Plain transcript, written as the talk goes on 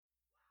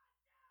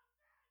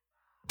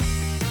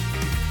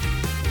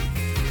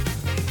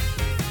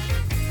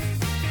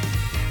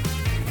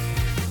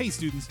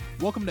students,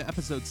 welcome to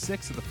episode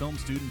 6 of the Film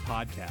Student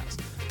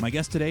Podcast. My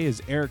guest today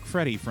is Eric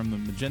Fretty from the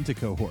Magenta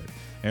cohort.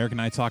 Eric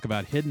and I talk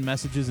about hidden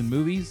messages in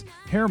movies,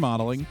 hair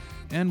modeling,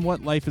 and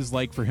what life is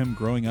like for him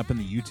growing up in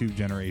the YouTube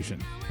generation,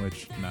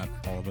 which not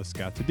all of us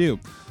got to do.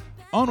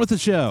 On with the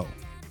show.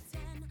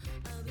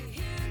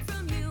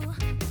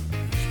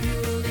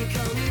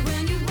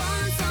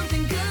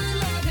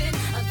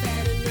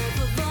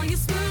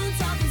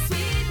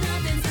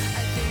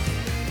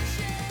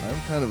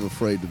 Kind of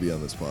afraid to be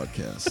on this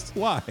podcast.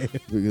 Why?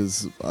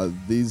 Because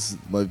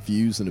my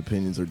views and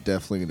opinions are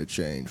definitely going to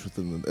change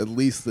within at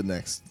least the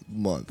next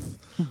month.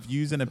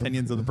 Views and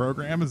opinions of the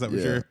program? Is that what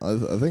you're... I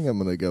think I'm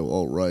going to go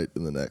all right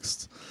in the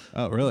next...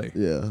 Oh, really?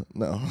 Yeah.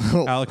 No.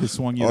 Alec has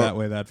swung you that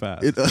way that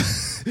fast.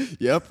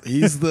 Yep.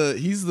 He's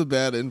the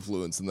bad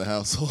influence in the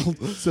household.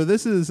 So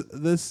this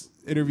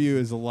interview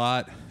is a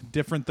lot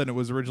different than it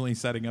was originally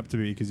setting up to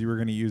be, because you were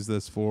going to use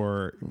this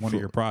for one of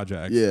your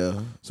projects. Yeah.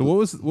 So what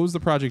was the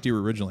project you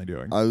were originally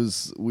doing?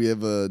 We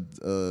have a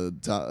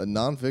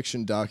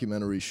nonfiction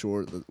documentary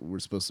short that we're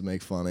supposed to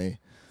make funny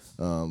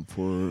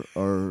for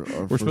our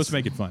we're supposed to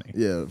make it funny.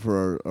 Yeah,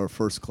 for our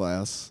first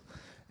class,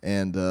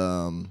 and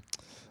you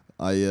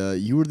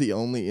were the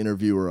only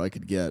interviewer I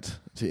could get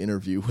to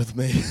interview with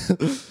me.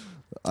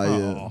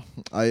 I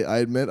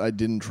admit I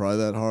didn't try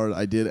that hard.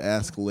 I did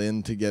ask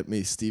Lynn to get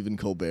me Stephen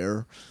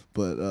Colbert,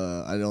 but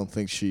I don't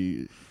think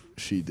she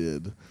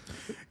did.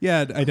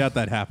 Yeah, I doubt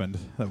that happened.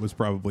 That was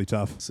probably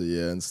tough. So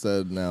yeah,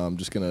 instead now I'm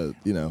just gonna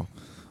I'm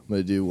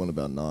gonna do one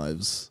about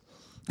knives.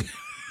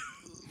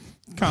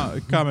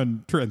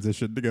 Common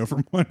transition to go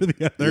from one to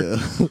the other. Yeah.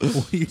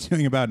 What are you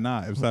doing about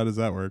knives? How does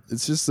that work?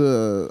 It's just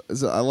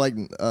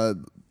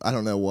I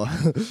don't know why.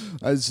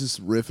 I was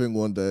just riffing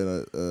one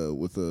day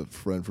with a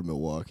friend from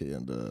Milwaukee,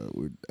 and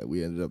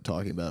we ended up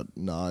talking about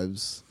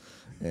knives,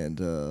 and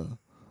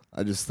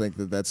I just think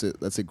that's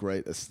a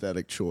great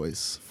aesthetic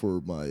choice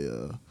for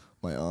my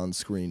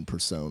on-screen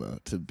persona,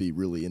 to be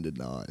really into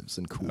knives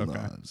and cool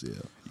knives.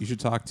 Yeah, you should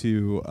talk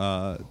to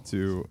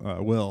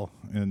Will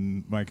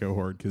in my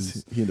cohort,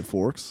 because he into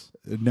forks.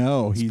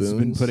 No, he's Spoons?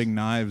 been putting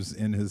knives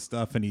in his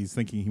stuff, and he's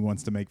thinking he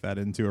wants to make that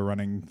into a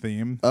running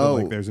theme. Oh,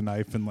 so, like there's a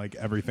knife in like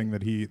everything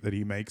that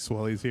he makes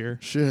while he's here.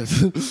 Shit.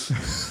 So,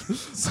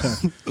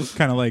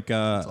 kind of like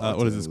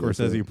what is it?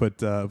 Scorsese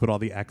put all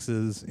the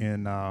X's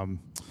in what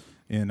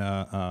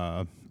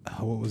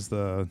was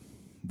the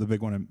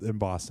big one in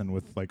Boston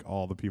with like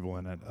all the people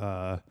in it?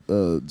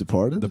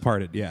 Departed?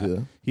 Departed, yeah.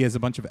 He has a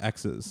bunch of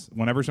X's.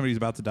 Whenever somebody's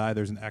about to die,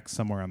 there's an X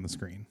somewhere on the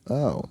screen.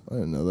 Oh, I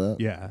didn't know that.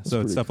 Yeah, That's so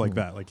it's stuff cool. like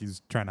that. Like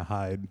he's trying to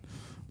hide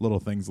little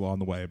things along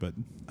the way, but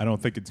I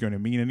don't think it's going to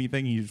mean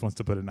anything. He just wants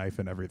to put a knife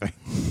in everything.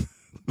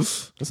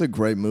 That's a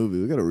great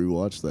movie. We got to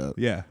rewatch that.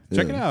 Yeah,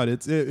 check it out.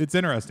 It's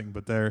interesting,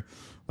 but they're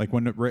like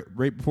when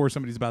right before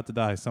somebody's about to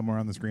die, somewhere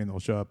on the screen they'll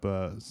show up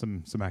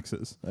some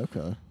X's.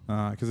 Okay.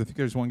 Because I think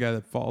there's one guy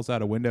that falls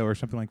out a window or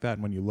something like that,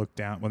 and when they look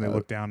down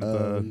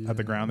at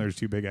the ground, there's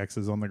two big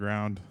X's on the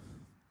ground.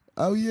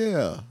 Oh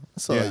yeah,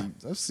 Yeah.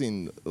 I've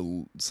seen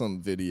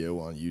some video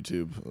on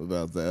YouTube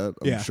about that.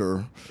 I'm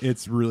sure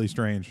It's really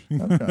strange.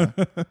 Okay.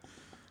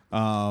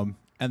 And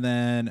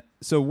then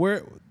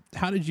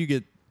how did you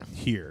get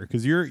here?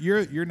 Because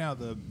you're now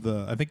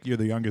the I think you're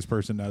the youngest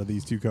person out of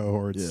these two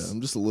cohorts. Yeah, I'm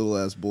just a little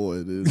ass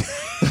boy, dude.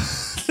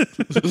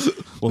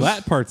 Well,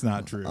 that part's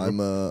not true.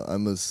 I'm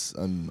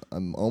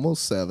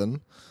almost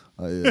 7.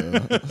 With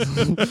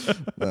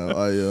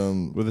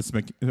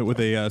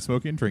a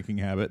smoking and drinking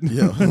habit.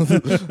 Yeah, I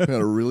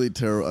got a really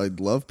terrible. I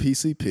love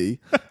PCP.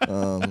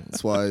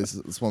 That's why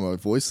my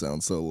voice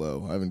sounds so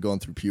low. I haven't gone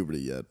through puberty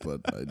yet, but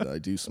I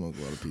do smoke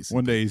a lot of PCP.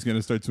 One day he's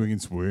gonna start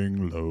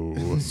swing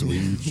low,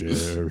 sweet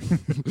cherry.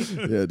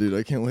 Yeah, dude,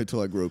 I can't wait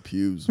till I grow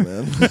pubes,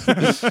 man.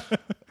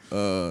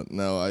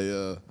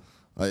 No,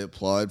 I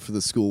applied for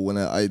the school when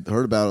I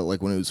heard about it,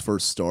 like when it was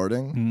first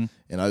starting,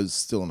 and I was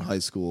still in high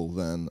school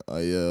then.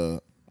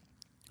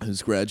 I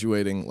was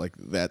graduating like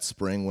that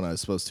spring when I was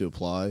supposed to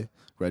apply.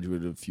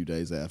 Graduated a few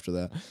days after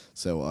that.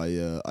 So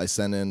I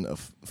sent in a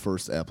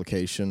first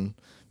application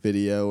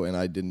video, and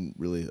I didn't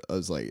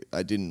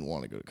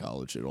want to go to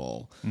college at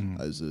all.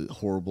 I was a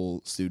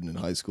horrible student in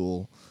high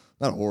school.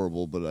 Not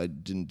horrible, but I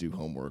didn't do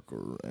homework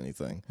or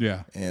anything.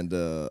 Yeah. And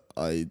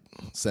I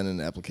sent in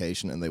an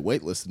application, and they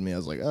waitlisted me. I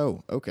was like,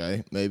 oh,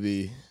 okay,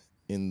 maybe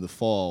in the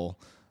fall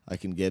I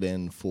can get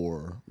in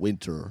for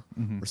winter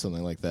or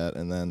something like that.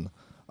 And then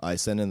I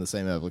sent in the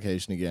same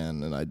application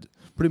again, and I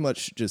pretty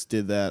much just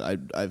did that.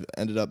 I've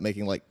ended up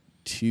making like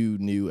 2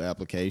 new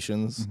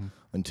applications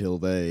until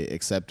they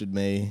accepted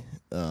me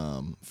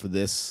for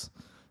this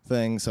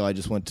thing. So I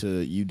just went to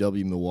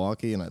UW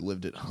Milwaukee, and I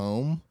lived at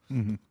home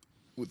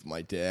with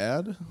my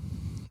dad,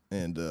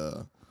 and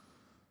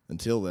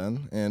until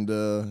then, and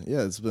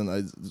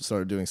I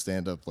started doing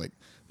stand up like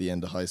the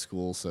end of high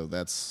school, so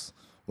that's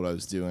what I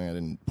was doing. I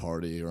didn't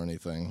party or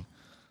anything.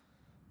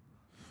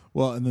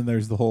 Well, and then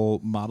there's the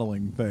whole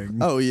modeling thing.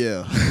 Oh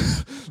yeah,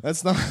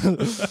 That's not.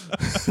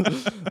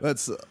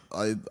 That's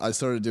I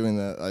started doing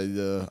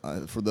that.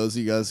 I for those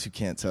of you guys who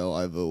can't tell,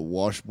 I have a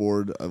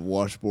washboard. I have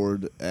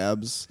washboard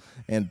abs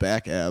and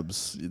back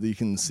abs. You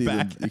can see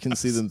them. You can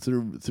see them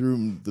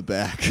through the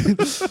back.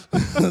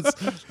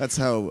 that's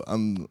how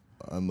I'm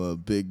a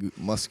big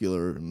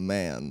muscular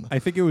man. I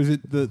think it was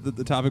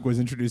the topic was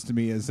introduced to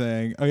me as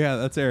saying, "Oh yeah,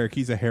 that's Eric.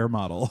 He's a hair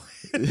model."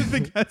 I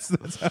think that's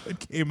how it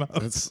came up.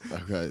 That's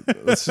okay.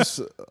 That's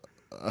just.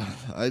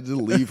 I had to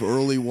leave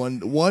early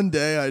one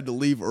day. I had to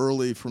leave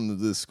early from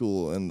this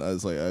school, and I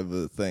was like, "I have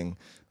a thing."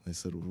 They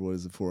said, "What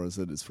is it for?" I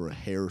said, "It's for a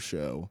hair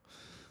show,"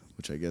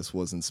 which I guess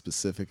wasn't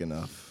specific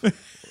enough,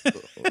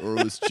 or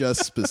it was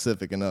just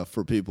specific enough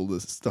for people to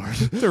start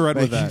to run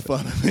with that.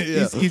 Fun of me.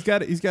 Yeah. He's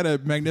got a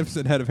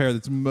magnificent head of hair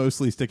that's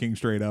mostly sticking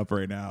straight up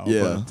right now.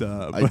 Yeah,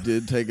 but I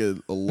did take a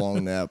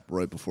long nap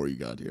right before you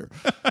got here.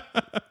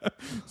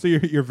 So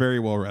you're very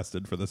well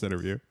rested for this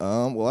interview.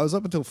 Well, I was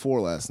up until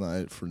 4 last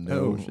night for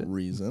no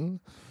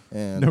reason.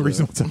 And no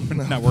reason whatsoever.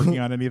 Not working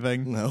on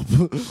anything. Nope.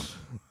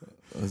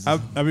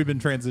 Have you been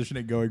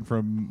transitioning, going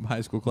from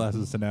high school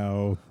classes to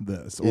now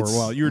this? Or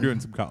well, you were doing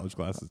some college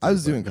classes. I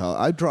was doing college.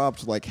 I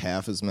dropped like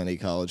half as many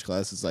college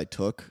classes I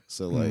took.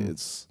 So like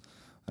it's,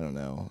 I don't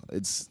know.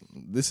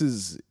 This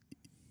is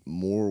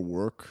more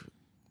work.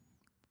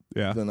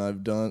 Yeah. Than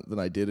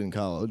I did in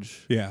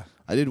college. Yeah.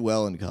 I did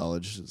well in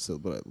college, so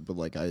but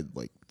like I had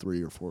like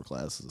 3 or 4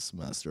 classes a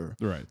semester.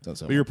 Right.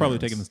 But you're probably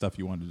taking the stuff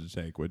you wanted to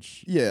take,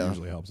 which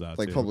usually helps out.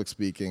 Like too. Public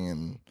speaking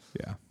and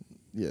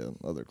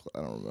other. I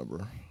don't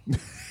remember.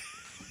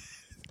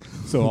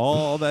 So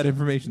all that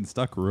information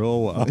stuck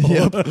real well.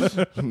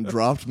 Yep.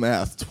 Dropped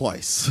math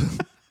twice.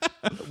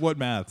 What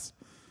maths?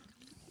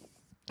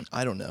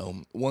 I don't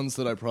know. Ones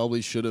that I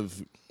probably should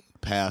have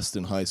passed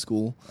in high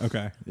school.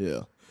 Okay.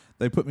 Yeah.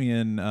 They put me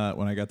in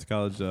when I got to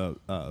college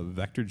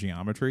vector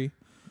geometry.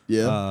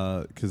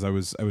 Yeah. Because I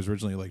was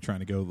originally like trying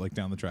to go like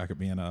down the track of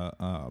being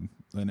an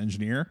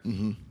engineer.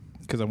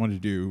 Because I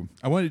wanted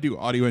to do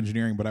audio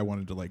engineering, but I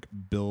wanted to like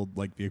build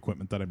like the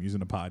equipment that I'm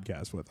using a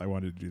podcast with. I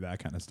wanted to do that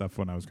kind of stuff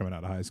when I was coming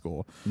out of high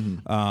school.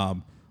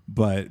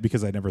 But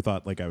because I never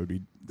thought like I would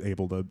be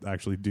able to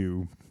actually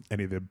do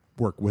any of the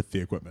work with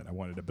the equipment, I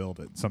wanted to build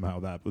it. Somehow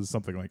that was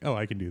something like, oh,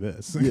 I can do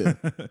this. Yeah.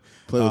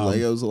 Play with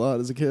Legos a lot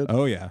as a kid?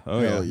 Oh, yeah.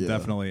 Yeah,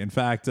 definitely. In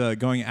fact,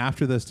 going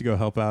after this to go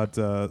help out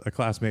a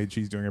classmate,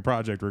 she's doing a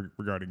project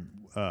regarding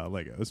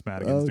Legos.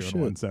 Madigan's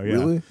doing one. So, yeah.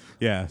 Really?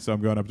 Yeah, so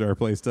I'm going up to her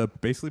place to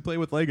basically play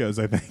with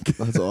Legos, I think.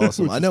 That's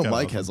awesome. I know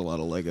Mike has a lot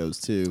of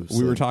Legos, too.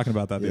 We were talking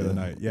about that the other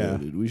night. Yeah.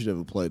 Dude, we should have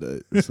a play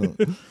date or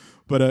something.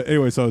 But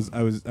anyway, so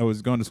I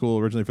was going to school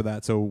originally for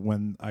that. So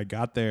when I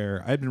got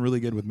there, I had been really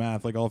good with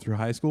math like all through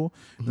high school.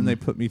 And then they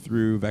put me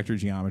through vector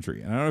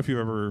geometry. And I don't know if you've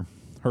ever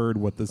heard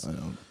what this. I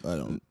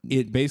don't.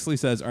 It basically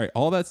says, all right,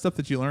 all that stuff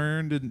that you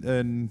learned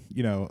and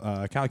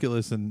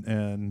calculus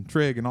and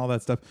trig and all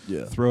that stuff.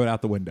 Yeah. Throw it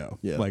out the window.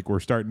 Yeah. Like we're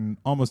starting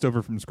almost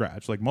over from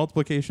scratch. Like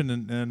multiplication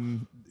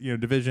and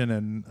division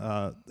and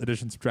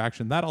addition,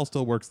 subtraction. That all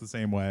still works the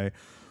same way.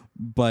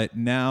 But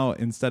now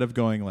instead of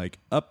going like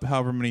up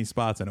however many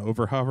spots and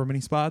over however many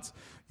spots,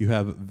 you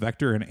have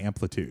vector and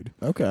amplitude.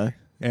 Okay.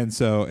 And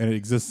it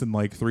exists in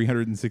like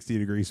 360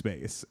 degree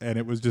space. And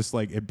it was just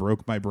like, it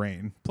broke my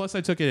brain. Plus I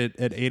took it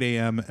at 8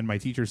 a.m. and my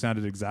teacher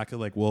sounded exactly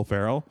like Will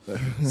Ferrell.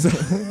 So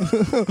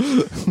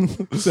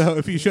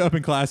if you show up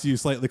in class, you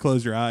slightly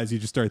close your eyes, you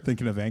just start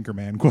thinking of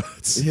Anchorman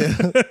quotes. Yeah.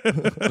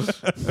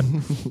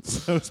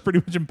 So it's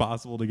pretty much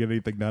impossible to get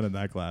anything done in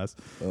that class.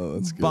 Oh,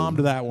 that's good. Bombed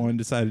that one,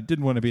 decided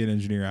didn't want to be an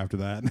engineer after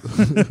that.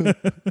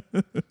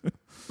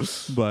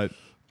 But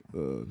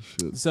oh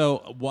shit.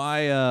 so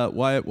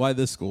why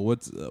this school?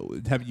 What's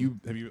have you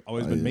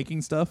always been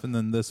making stuff, and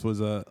then this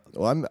was a?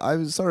 Well,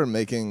 I started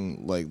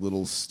making like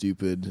little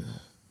stupid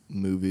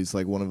movies.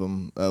 Like one of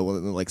them,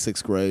 in like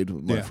 6th grade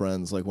with my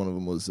friends. Like one of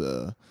them was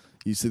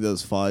you see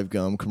those 5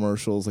 gum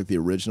commercials, like the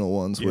original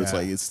ones, where it's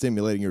like it's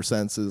stimulating your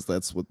senses.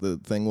 That's what the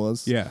thing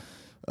was. Yeah.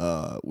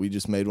 We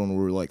just made one where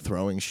we were like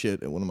throwing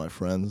shit at one of my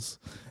friends,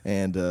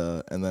 and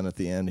then at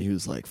the end he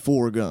was like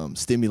 4 gum,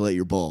 stimulate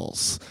your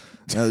balls.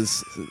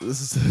 This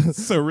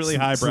is so really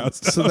highbrow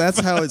stuff. So that's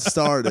how it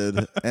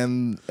started,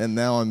 and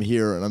now I'm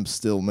here and I'm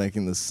still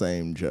making the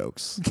same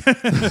jokes.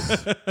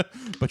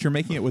 But you're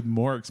making it with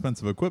more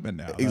expensive equipment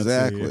now.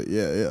 Exactly.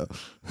 Yeah.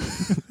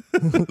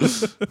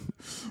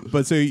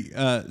 But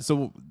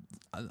so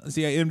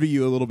see, I envy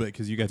you a little bit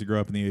because you got to grow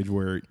up in the age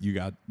where you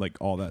got like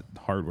all that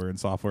hardware and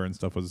software and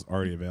stuff was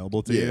already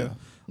available to you.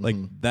 Like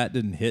that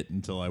didn't hit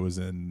until I was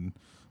in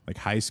like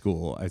high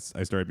school. I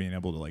started being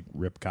able to like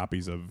rip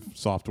copies of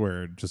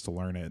software just to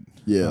learn it.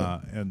 Yeah.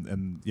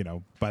 And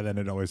by then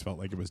it always felt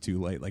like it was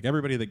too late. Like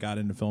everybody that got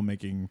into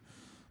filmmaking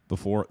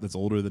before that's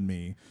older than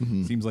me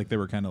seems like they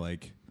were kind of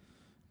like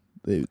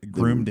they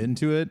groomed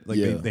into it. Like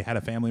they had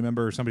a family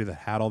member or somebody that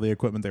had all the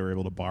equipment. They were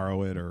able to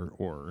borrow it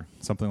or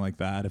something like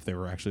that if they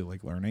were actually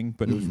like learning.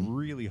 But it was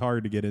really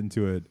hard to get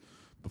into it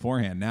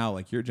beforehand. Now,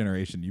 like your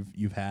generation,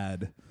 you've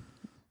had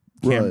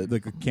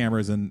the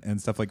cameras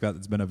and stuff like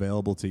that's been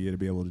available to you to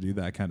be able to do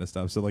that kind of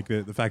stuff. So like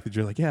the fact that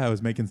you're like, yeah, I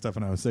was making stuff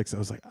when I was 6. I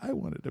was like, I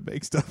wanted to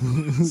make stuff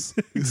when I was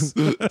 6.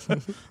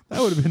 That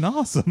would have been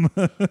awesome.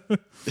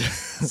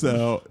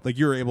 So like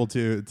you were able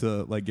to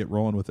like get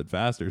rolling with it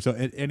faster. So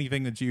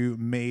anything that you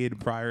made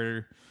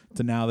prior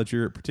to now that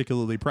you're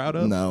particularly proud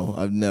of? No,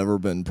 I've never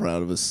been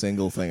proud of a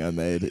single thing I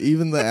made.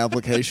 Even the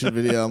application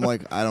video, I'm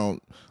like, I don't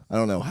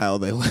know how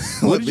they let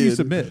What did you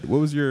submit? What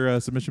was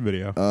your submission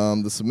video?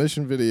 The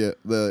submission video,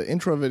 the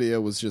intro video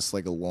was just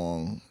like a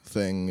long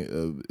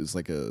thing. It's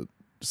like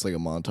just like a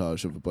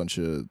montage of a bunch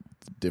of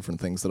different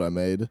things that I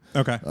made.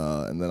 Okay.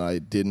 And then I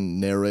didn't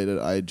narrate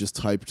it. I just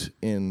typed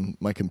in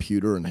my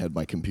computer and had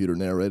my computer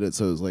narrate it.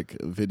 So it was like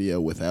a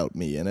video without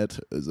me in it.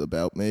 It was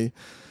about me.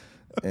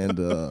 And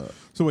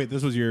so wait,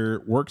 this was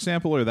your work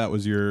sample or that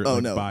was your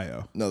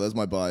bio? No, that's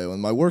my bio.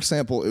 And my work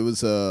sample, it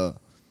was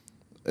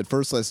at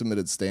first I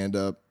submitted stand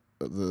up,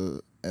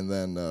 and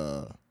then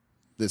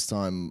this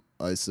time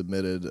I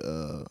submitted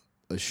a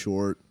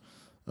short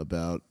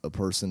about a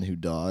person who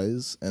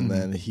dies, and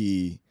then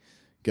he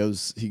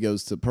goes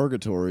to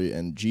purgatory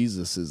and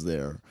Jesus is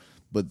there,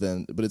 but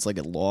it's like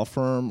a law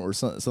firm or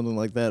something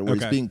like that where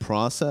he's being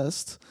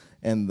processed.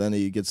 And then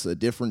he gets a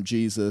different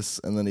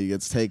Jesus, and then he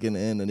gets taken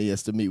in, and he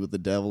has to meet with the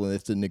devil, and they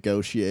have to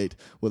negotiate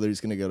whether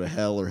he's going to go to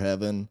hell or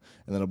heaven.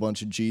 And then a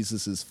bunch of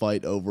Jesuses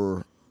fight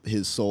over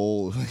his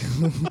soul.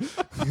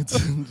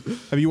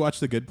 Have you watched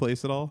The Good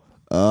Place at all?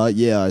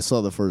 Yeah, I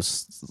saw the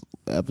first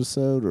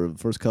episode or the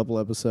first couple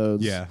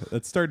episodes. Yeah,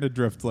 it's starting to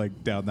drift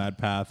like down that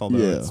path, although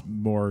it's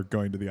more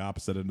going to the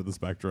opposite end of the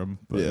spectrum.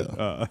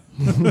 But,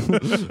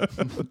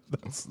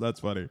 that's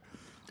funny.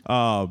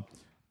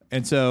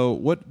 And so,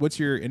 what's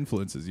your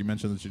influences? You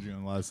mentioned that you're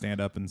doing a lot of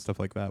stand up and stuff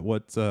like that.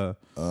 What's as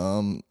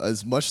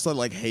much as I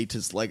like hate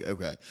to like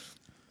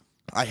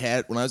I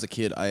had when I was a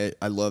kid, I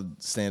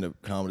loved stand up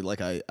comedy.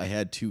 Like I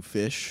had 2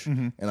 fish,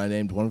 and I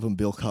named one of them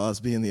Bill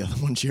Cosby and the other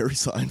one Jerry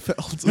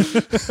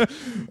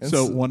Seinfeld.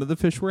 so one of the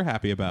fish we're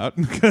happy about.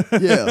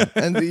 Yeah,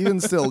 and even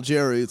still,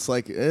 Jerry, it's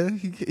like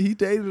he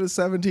dated a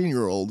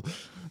 17-year-old.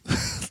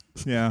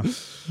 Yeah.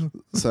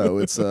 So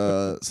it's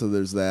so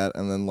there's that,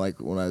 and then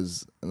like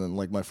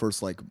my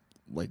first like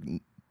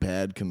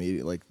bad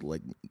comedian, like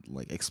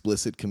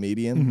explicit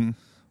comedian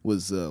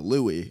was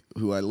Louis,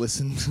 who I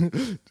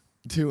listened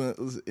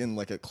to in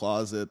like a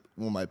closet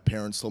when my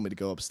parents told me to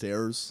go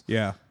upstairs.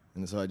 Yeah.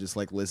 And so I just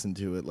like listened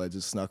to it, like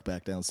just snuck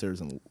back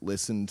downstairs and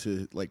listened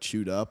to like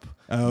Chewed Up.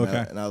 Oh,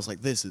 okay. And I was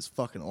like, this is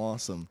fucking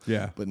awesome.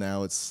 Yeah. But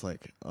now it's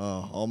like,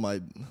 all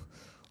my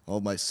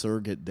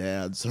surrogate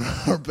dads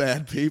are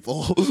bad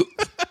people.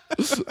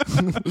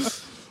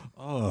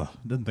 Oh,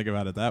 didn't think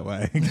about it that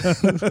way.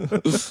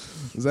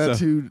 Is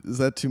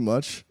that too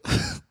much?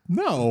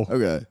 No.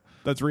 Okay.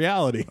 That's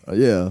reality.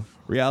 Yeah.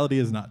 Reality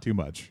is not too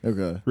much.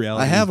 Okay.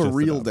 Reality I have is a just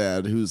real enough.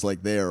 dad who's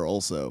like there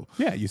also.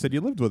 Yeah, you said you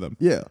lived with him.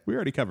 Yeah. We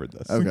already covered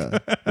this. Okay.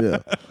 Yeah.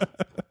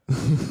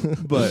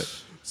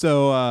 But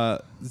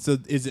so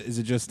is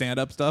it just stand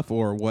up stuff,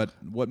 or what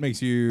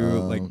makes you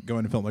like go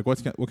into film? Like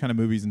what kind of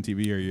movies and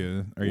TV are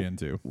you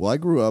into? Well, I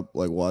grew up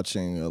like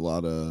watching a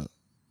lot of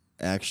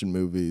action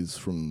movies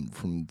from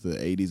the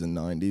 80s and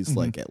 90s,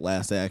 like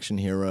Last Action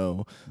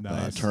Hero,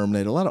 Nice.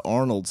 Terminator, a lot of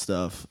Arnold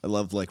stuff. I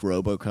loved like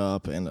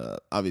RoboCop and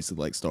obviously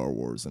like Star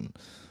Wars and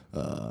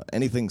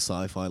anything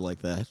sci-fi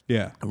like that.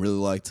 Yeah. I really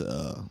liked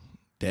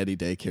Daddy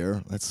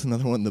Daycare. That's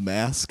another one. The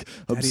Mask.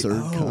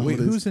 Absurd comedies. Wait,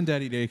 who's in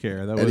Daddy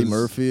Daycare? That Eddie was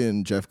Murphy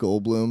and Jeff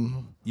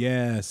Goldblum.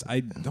 Yes, I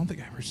don't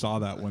think I ever saw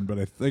that one, but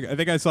I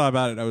think I saw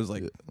about it. I was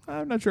like,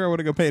 I'm not sure I want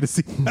to go pay to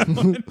see that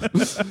one.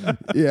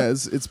 Yeah,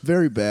 it's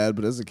very bad,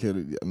 but as a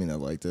kid, I mean, I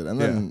liked it.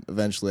 And then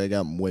eventually I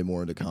got way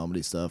more into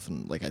comedy stuff,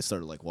 and like I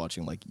started like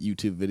watching like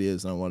YouTube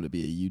videos, and I wanted to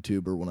be a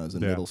YouTuber when I was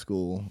in middle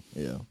school.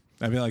 Yeah.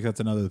 I feel like that's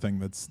another thing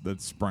that's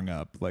sprung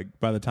up. Like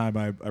by the time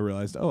I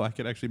realized, I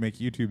could actually make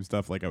YouTube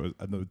stuff, like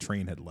the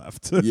train had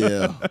left.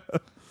 Yeah.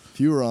 If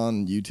you were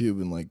on YouTube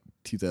in like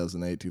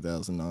 2008,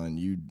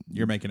 2009,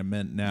 you're making a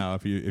mint now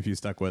if you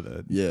stuck with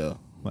it. Yeah.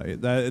 Like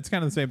that, it's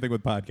kind of the same thing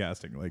with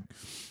podcasting. Like,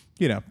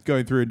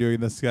 going through and doing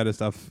this kind of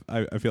stuff,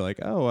 I feel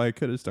like, I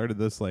could have started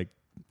this like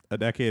a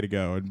decade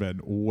ago and been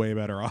way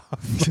better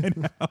off by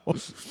now.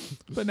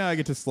 But now I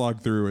get to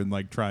slog through and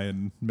like try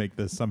and make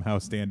this somehow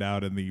stand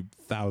out in the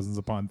thousands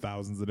upon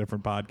thousands of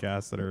different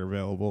podcasts that are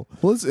available.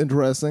 Well, it's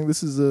interesting.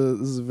 This is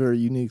a very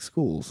unique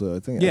school, so I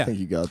think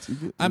you got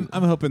to. I'm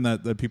hoping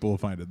that people will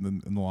find it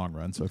in the long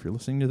run. So if you're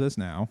listening to this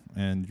now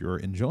and you're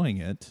enjoying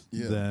it,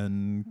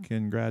 then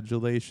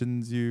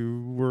congratulations,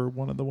 you were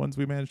one of the ones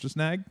we managed to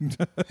snag.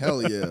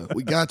 Hell yeah,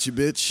 we got you,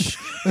 bitch.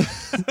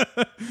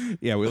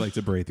 Yeah, we like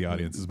to berate the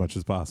audience as much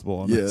as possible.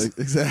 Yeah,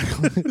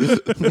 exactly.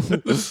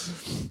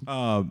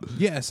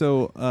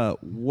 So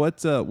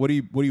what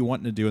are you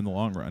wanting to do in the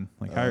long run?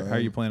 Like how are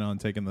you planning on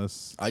taking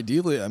this?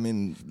 Ideally, I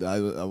mean,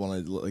 I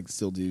want to like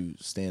still do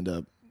stand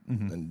up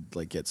and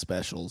like get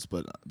specials,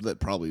 but that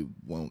probably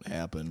won't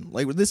happen.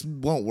 Like this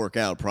won't work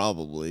out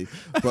probably,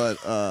 but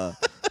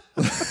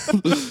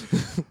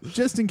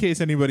just in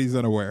case anybody's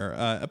unaware,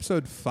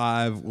 episode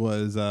 5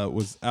 was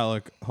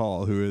Alec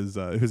Hall, who's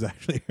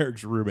actually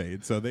Eric's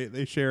roommate. So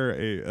they share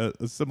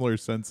a similar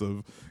sense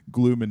of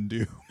gloom and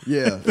doom.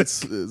 Yeah,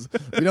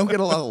 we don't get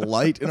a lot of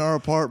light in our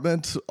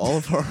apartment. All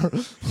of our,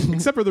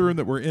 except for the room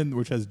that we're in,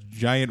 which has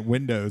giant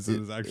windows,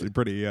 is actually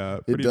pretty.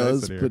 It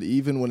does, nice in here. but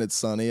even when it's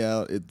sunny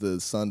out, the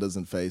sun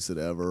doesn't face it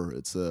ever.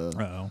 It's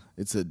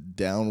a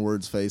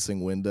downwards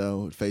facing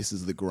window. It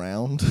faces the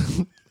ground.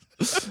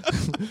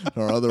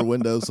 Our other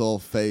windows all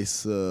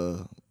face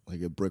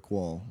like a brick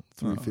wall,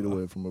 3 feet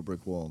away from a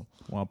brick wall.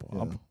 Womp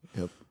womp.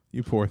 Yeah. Yep.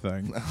 You poor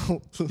thing.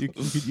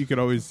 you could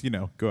always,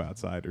 go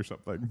outside or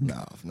something.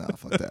 No,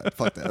 fuck that.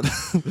 Fuck that.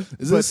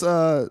 Is this,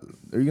 are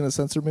you going to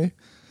censor me?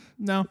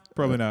 No,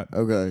 probably not.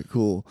 Okay,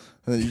 cool.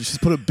 And then you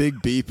just put a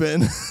big beep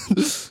in?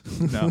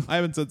 No, I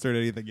haven't censored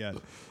anything yet.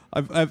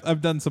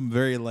 I've done some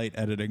very light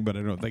editing, but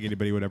I don't think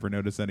anybody would ever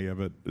notice any of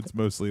it. It's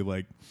mostly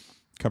like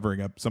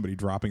covering up somebody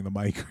dropping the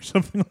mic or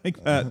something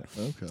like that.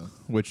 Okay.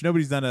 Which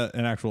nobody's done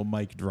an actual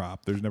mic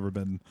drop. There's never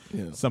been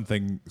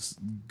something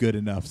good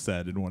enough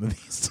said in one of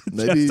these to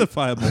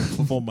justify a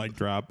full mic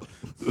drop.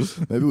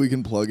 Maybe we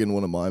can plug in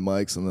one of my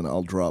mics and then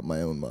I'll drop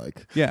my own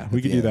mic. Yeah,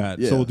 we can do that.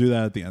 Yeah. So we'll do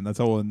that at the end. That's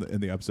all in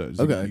the episodes.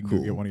 Okay, you can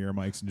cool. Get one of your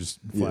mics and just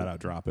flat out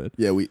drop it.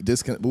 Yeah, we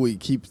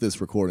keep this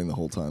recording the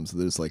whole time, so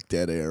there's like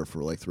dead air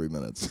for like 3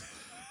 minutes.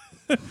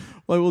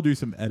 Well, I will do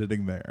some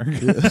editing there.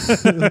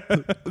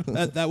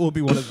 That will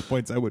be one of the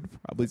points I would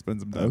probably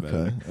spend some time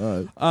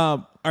editing.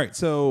 All right.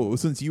 So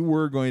since you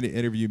were going to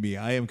interview me,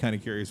 I am kind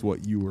of curious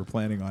what you were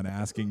planning on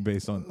asking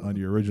based on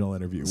your original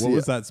interview. What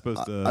was that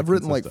supposed to? I've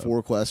written like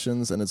 4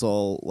 questions, and it's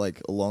all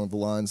like along the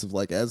lines of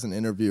like, as an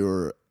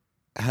interviewer,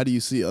 how do you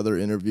see other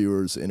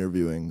interviewers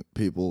interviewing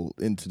people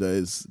in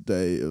today's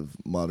day of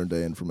modern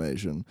day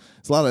information?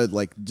 It's a lot of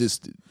like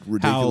just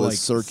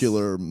ridiculous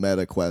circular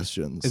meta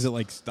questions. Is it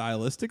like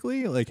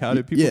stylistically? Like how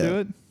do people do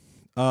it?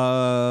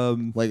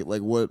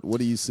 Like what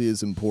do you see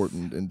as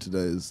important in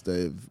today's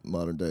day of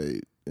modern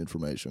day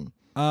information?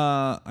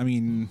 I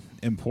mean,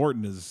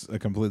 important is a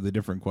completely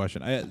different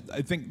question.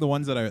 I think the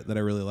ones that I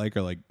really like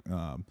are like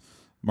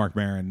Mark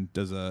Maron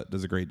does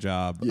a great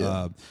job.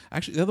 Yeah.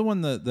 Actually, the other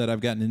one that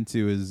I've gotten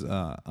into is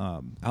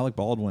Alec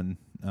Baldwin.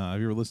 Have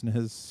you ever listened to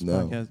his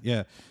podcast?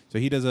 Yeah. So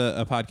he does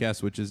a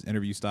podcast which is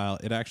interview style.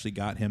 It actually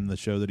got him the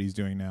show that he's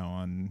doing now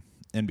on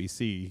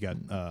NBC. He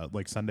got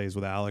like Sundays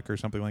with Alec or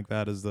something like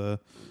that is the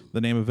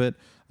name of it.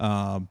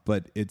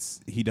 But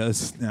he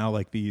does now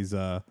like these.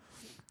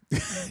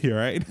 You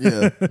right?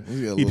 Yeah.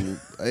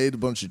 I ate a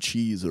bunch of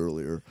cheese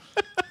earlier.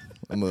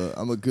 I'm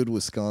a good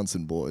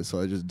Wisconsin boy,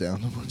 so I just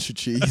downed a bunch of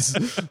cheese.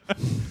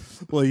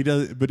 Well, he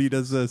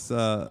does this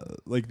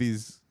like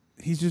these.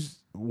 He's just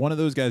one of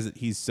those guys that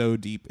he's so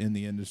deep in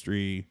the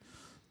industry,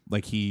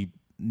 like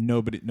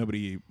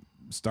nobody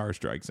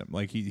starstrikes him.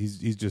 Like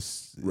he's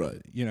just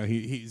right.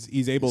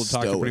 He's able to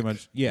talk to pretty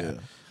much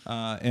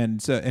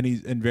and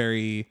he's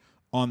very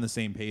on the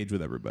same page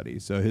with everybody.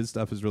 So his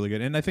stuff is really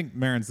good, and I think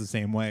Maron's the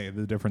same way.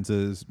 The difference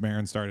is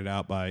Maron started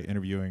out by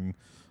interviewing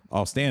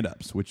all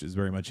stand-ups, which is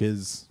very much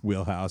his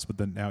wheelhouse, but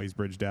then now he's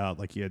bridged out.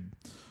 Like he had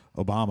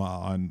Obama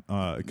on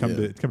come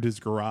to his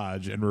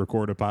garage and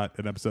record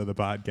an episode of the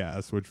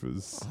podcast, which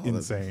was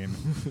insane.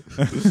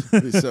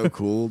 That'd be so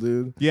cool,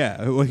 dude.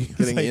 Yeah,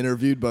 getting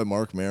interviewed by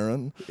Mark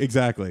Maron.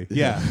 Exactly.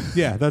 Yeah.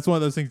 That's one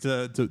of those things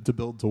to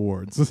build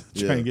towards.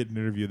 Try and get an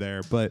interview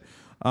there, but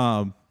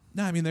no,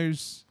 I mean,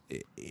 there's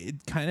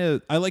it kind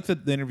of. I like the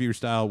interview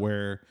style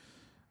where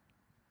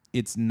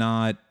it's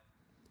not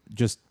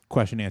just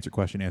question answer.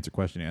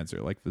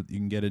 Like you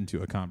can get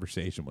into a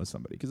conversation with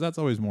somebody because that's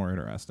always more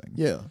interesting.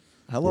 Yeah.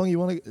 How long you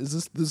want to?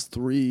 Is this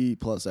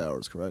 3+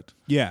 hours? Correct.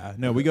 Yeah.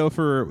 No, we go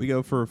for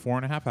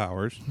 4.5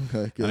 hours.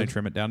 Okay. Good. And I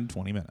trim it down to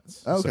 20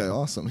 minutes. Okay.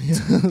 Awesome.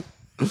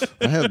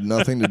 I have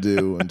nothing to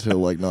do until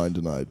like 9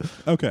 tonight.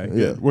 Okay.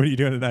 Yeah. What are you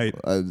doing tonight?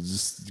 I'm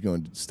just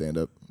going to stand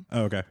up.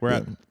 Oh, okay. Where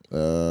at?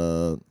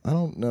 I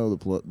don't know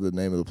the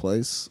name of the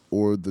place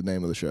or the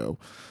name of the show.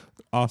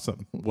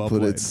 Awesome. Well but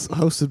played. It's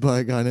hosted by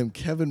a guy named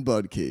Kevin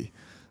Budke.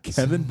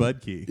 Kevin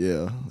Budke.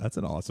 Yeah. That's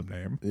an awesome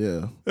name.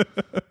 Yeah.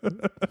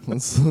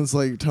 it's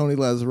like Tony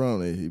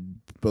Lazzaroni. He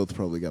both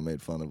probably got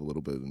made fun of a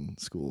little bit in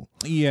school.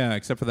 Yeah,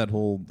 except for that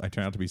whole I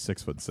turned out to be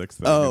 6'6" thing.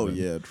 Oh,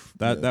 yeah.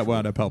 That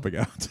wound up helping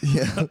out.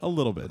 Yeah. A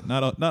little bit.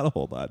 Not a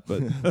whole lot,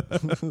 but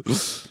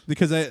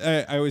because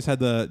I always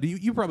had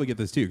you probably get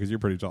this too because you're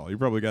pretty tall. You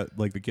probably got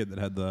like the kid that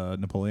had the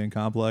Napoleon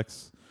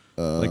complex.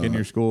 Like in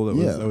your school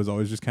that was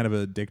always just kind of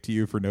a dick to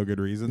you for no good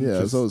reason. Yeah,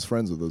 I was always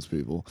friends with those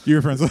people. You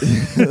were friends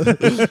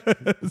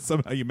with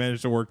somehow you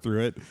managed to work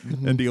through it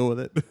and deal with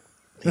it.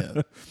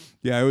 Yeah.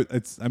 Yeah,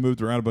 I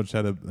moved around a bunch,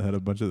 had a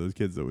bunch of those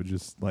kids that would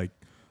just like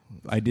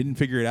I didn't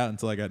figure it out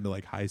until I got into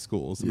like high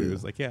school. Somebody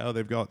was like,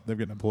 they've got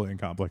Napoleon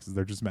complexes.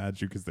 They're just mad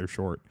at you because they're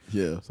short.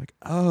 Yeah. It's like,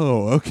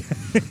 oh,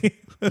 okay.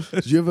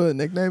 Did you have a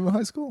nickname in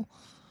high school?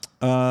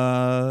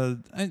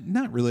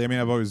 Not really. I mean,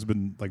 I've always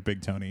been like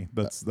Big Tony.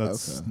 That's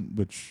okay.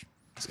 Which,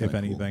 that's if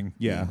anything,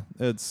 cool.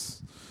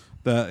 it's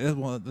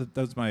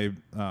that's my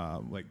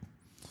like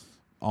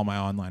all my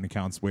online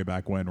accounts way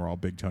back when were all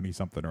Big Tony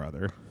something or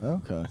other.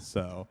 Okay.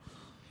 So,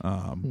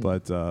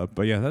 but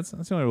yeah, that's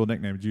the only real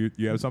nickname. Do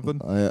you have something?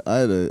 I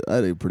had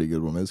a pretty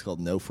good one. It was called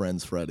No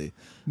Friends Fretty.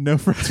 No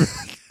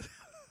friends.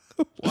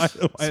 Why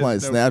It's my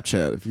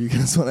Snapchat. If you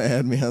guys want to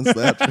add me on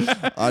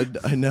Snapchat,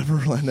 I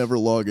never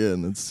log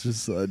in. It's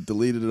just I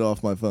deleted it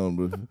off my phone.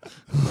 But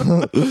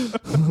want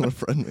to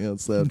friend me on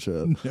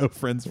Snapchat. No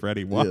friends,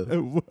 Freddy. Why? Yeah.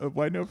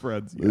 Why no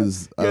friends? It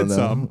was, I don't know.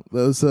 Some.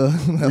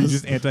 That Were you was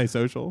just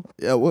antisocial?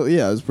 yeah. Well,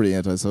 yeah, I was pretty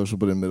antisocial.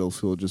 But in middle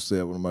school, just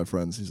one of my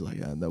friends, he's like,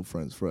 "Yeah, no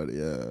friends, Freddy."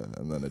 Yeah,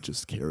 and then it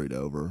just carried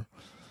over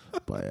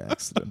by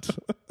accident.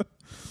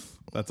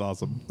 That's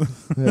awesome.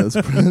 Yeah,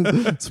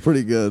 it's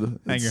pretty good.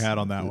 Hang your hat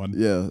on that one.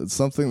 Yeah, it's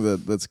something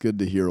that's good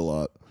to hear a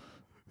lot.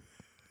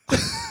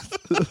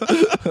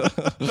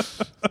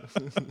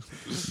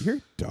 You're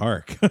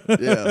dark.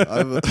 Yeah, I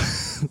have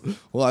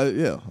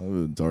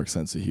a dark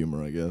sense of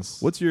humor, I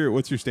guess. What's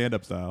your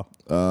stand-up style?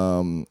 I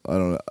don't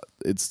know.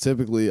 It's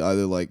typically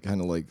either like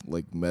kind of like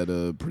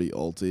meta, pretty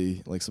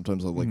alty. Like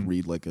sometimes I'll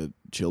read like a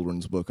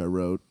children's book I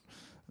wrote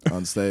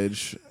on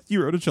stage.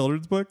 You wrote a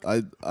children's book?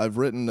 I've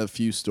written a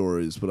few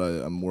stories, but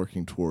I'm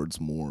working towards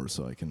more,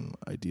 so I can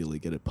ideally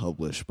get it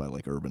published by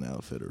like Urban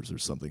Outfitters or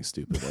something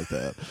stupid like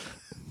that.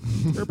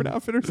 Urban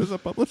Outfitters is a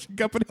publishing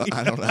company.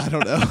 I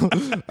don't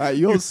know.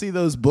 You'll see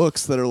those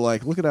books that are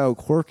like, look at how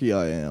quirky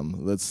I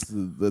am. That's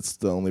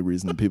the only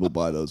reason people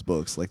buy those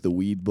books, like the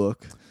weed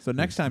book. So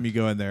next time you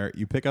go in there,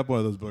 you pick up one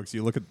of those books,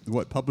 you look at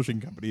what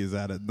publishing company is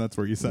at it, and that's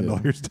where you send all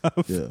your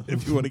stuff. Yeah.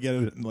 If you want to get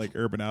it in like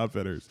Urban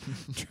Outfitters,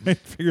 try and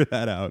figure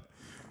that out.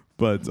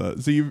 But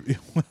so you,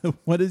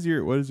 what is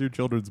your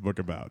children's book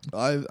about?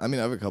 I mean,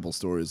 I have a couple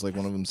stories. Like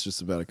one of them's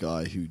just about a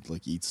guy who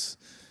like eats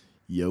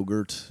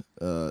yogurt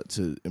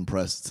to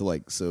impress,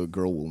 so a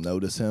girl will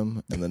notice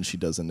him, and then she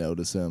doesn't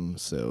notice him,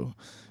 so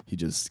he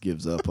just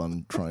gives up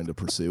on trying to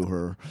pursue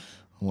her.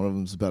 One of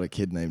them's about a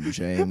kid named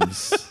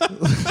James. Go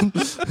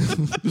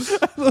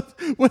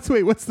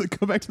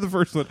back to the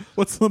first one.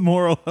 What's the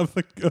moral of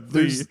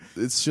the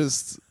It's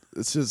just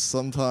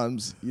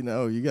sometimes, you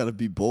got to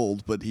be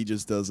bold, but he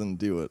just doesn't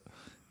do it.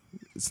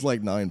 It's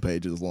like 9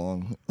 pages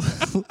long.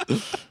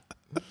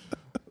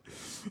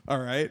 All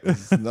right.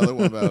 There's another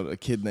one about a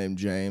kid named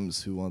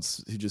James who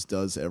just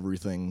does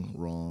everything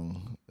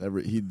wrong.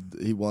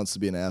 He wants to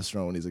be an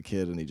astronaut when he's a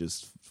kid, and he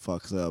just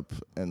fucks up,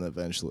 and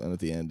eventually, and at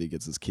the end, he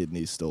gets his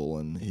kidney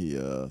stolen.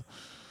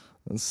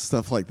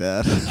 Stuff like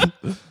that.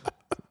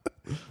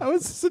 How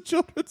is this a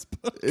children's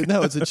book?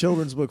 No, it's a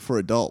children's book for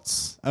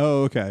adults.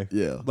 Oh, okay.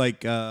 Yeah.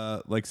 Like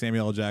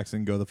Samuel L.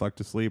 Jackson, Go the Fuck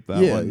to Sleep,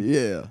 that one?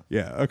 Yeah.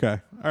 Yeah, okay.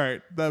 All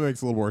right. That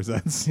makes a little more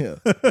sense. Yeah.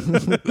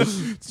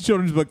 It's a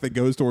children's book that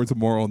goes towards a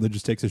moral and then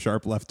just takes a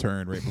sharp left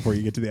turn right before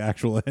you get to the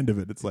actual end of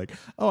it. It's like,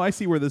 oh, I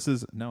see where this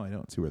is. No, I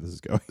don't see where this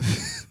is going.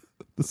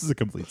 This is a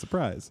complete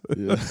surprise.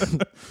 Yeah.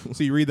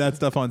 So you read that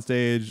stuff on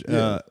stage,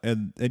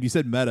 and you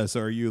said meta.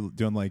 So are you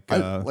doing I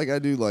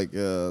do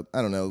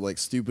I don't know, like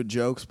stupid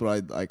jokes,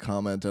 but I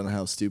comment on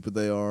how stupid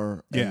they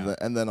are. Yeah.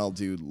 And then I'll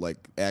do like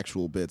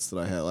actual bits that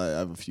I have. I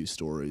have a few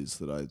stories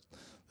that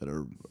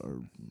are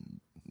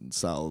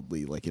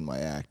solidly like in my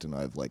act, and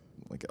I have like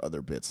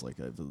other bits. Like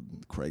I have a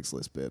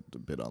Craigslist a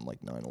bit on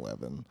like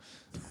 9/11.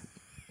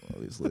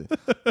 Obviously.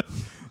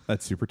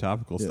 That's super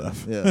topical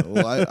stuff. Yeah.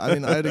 Well, I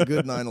mean, I had a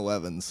good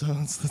 9/11, so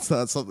it's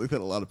not something that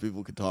a lot of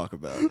people could talk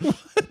about.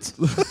 It's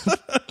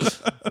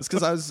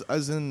because I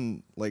was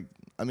in it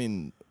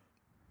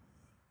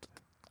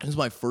was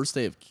my first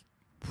day of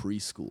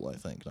preschool, I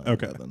think. 9/11.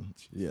 Okay.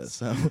 Yeah.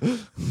 So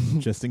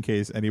just in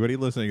case anybody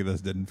listening to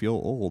this didn't feel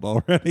old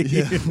already.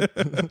 Yeah.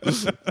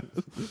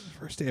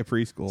 First day of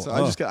preschool. So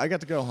I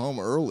got to go home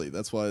early.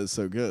 That's why it's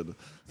so good.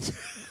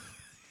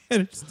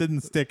 And it just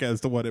didn't stick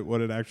as to what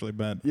it actually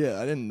meant. Yeah,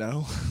 I didn't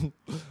know.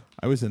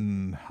 I was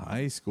in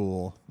high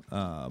school.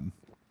 Yeah.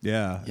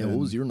 Yeah. What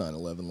was your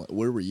 9/11 like?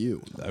 Where were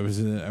you? I was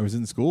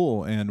in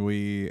school, and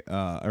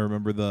I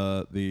remember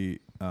the.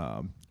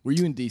 Were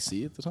you in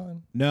D.C. at the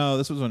time? No,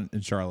 this was in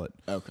Charlotte.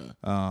 Okay.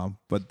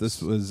 But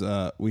this was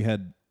I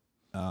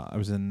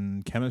was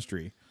in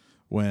chemistry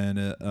when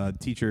a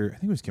teacher, I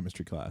think it was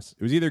chemistry class.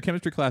 It was either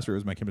chemistry class or it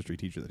was my chemistry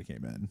teacher that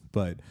came in,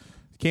 but.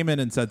 Came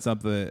in and said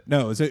something.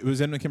 No, it was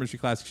in the chemistry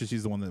class because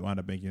she's the one that wound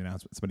up making an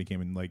announcement. Somebody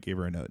came and gave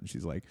her a note, and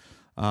she's like,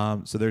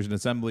 "So there's an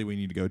assembly. We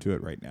need to go to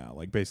it right now."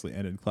 Like basically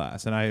ended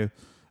class, and I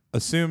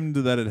assumed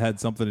that it had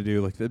something to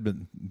do, like they'd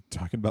been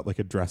talking about like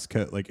a dress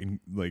code,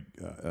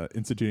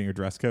 instituting a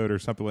dress code or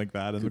something like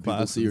that in the class.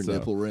 People see your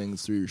nipple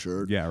rings through your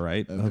shirt. Yeah,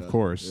 right. Okay. Of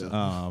course.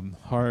 Yeah.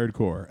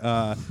 Hardcore.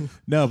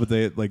 No, but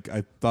they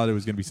I thought it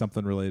was going to be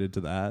something related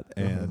to that,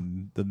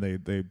 and then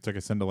they took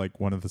us into like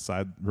one of the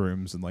side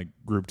rooms and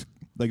grouped.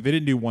 Like they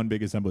didn't do one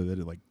big assembly; they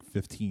did like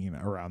 15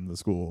 around the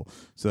school,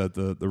 so that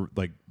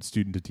the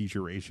student to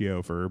teacher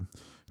ratio for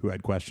who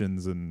had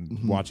questions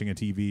and watching a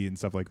TV and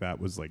stuff like that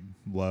was like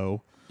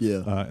low.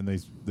 Yeah. And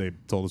they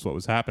told us what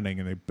was happening,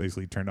 and they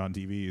basically turned on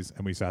TVs,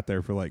 and we sat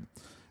there for like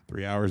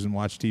 3 hours and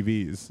watched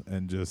TVs,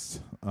 and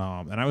just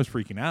and I was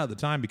freaking out at the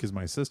time because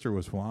my sister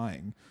was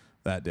flying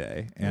that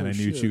day, and I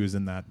knew she was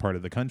in that part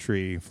of the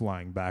country,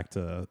 flying back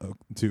to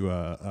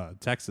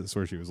Texas,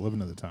 where she was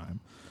living at the time.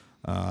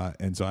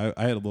 And so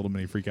I had a little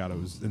mini freak out.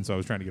 So I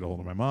was trying to get a hold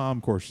of my mom.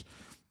 Of course,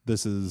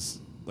 this is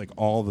like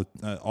all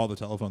the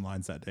telephone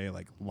lines that day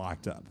like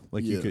locked up.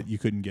 Like you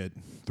couldn't get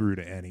through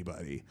to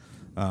anybody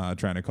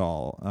trying to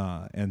call.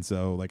 And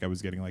so like I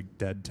was getting like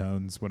dead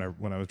tones when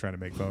I was trying to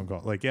make phone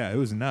calls. Like it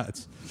was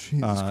nuts.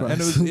 Jesus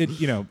Christ. And it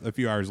was a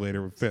few hours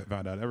later we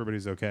found out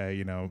everybody's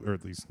okay, or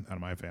at least out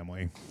of my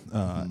family.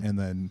 And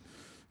then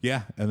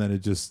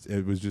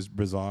it was just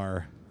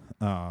bizarre.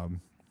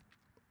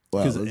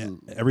 Because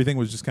everything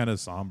was just kind of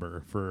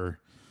somber for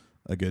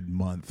a good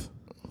month.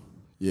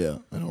 Yeah,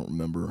 I don't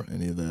remember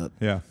any of that.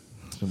 Yeah.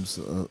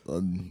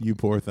 You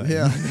poor thing.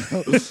 Yeah.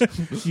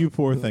 You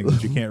poor thing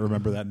that you can't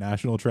remember that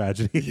national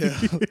tragedy. Yeah.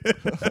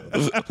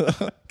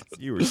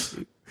 You were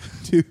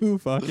too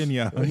fucking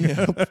young.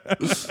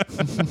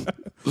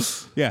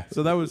 Yeah,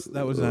 so that was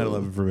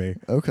 9/11 for me.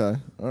 Okay.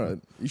 All right.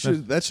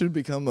 That should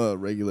become a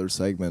regular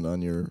segment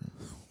on your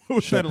What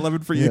was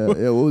 9/11 for you?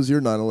 Yeah, what was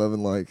your 9/11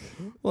 like?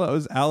 Well, it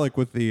was Alec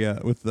with the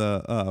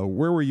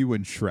where were you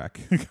in Shrek?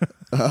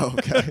 Oh,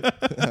 okay.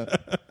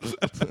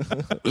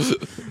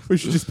 We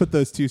should just put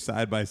those two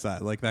side by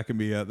side. Like that could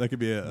be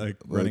a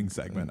running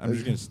segment. I'm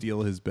just gonna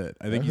steal his bit.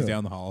 I think he's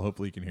down the hall.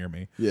 Hopefully he can hear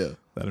me. Yeah.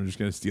 That I'm just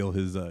gonna steal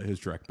his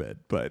Shrek bit.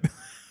 But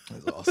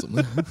that's awesome.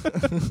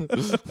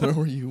 Where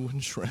were you in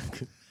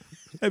Shrek?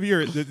 Have you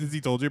heard? Has he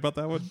told you about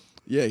that one?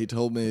 Yeah, he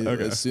told me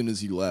as soon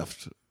as you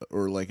left,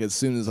 or like as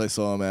soon as I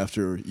saw him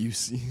after you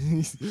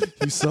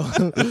saw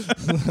him.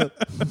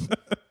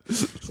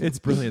 It's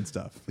brilliant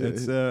stuff.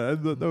 It's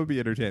that would be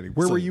entertaining.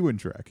 Where were you in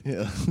Shrek?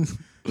 Yeah.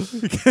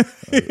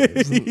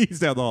 He's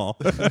down the hall.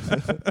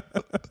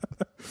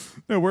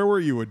 No, where were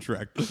you in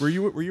Shrek? Were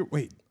you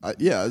wait?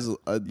 Yeah,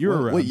 you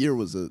were around. What year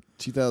was it?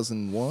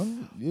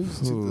 2001?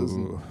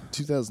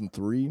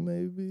 2003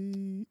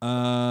 maybe?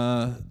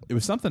 It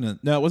was something.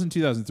 No, it wasn't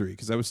 2003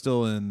 because I was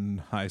still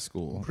in high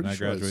school. Pretty and I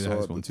sure graduated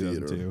high school in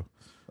 2002.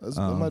 That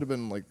might have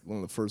been like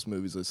one of the first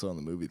movies I saw in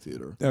the movie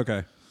theater.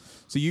 Okay.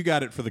 So you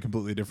got it for the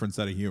completely different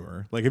set of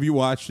humor. Like, have you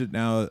watched it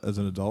now as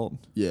an adult?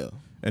 Yeah.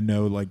 And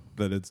know like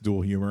that it's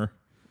dual humor?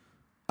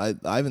 I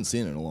haven't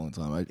seen it in a long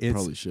time. I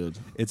probably should.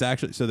 It's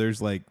actually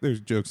there's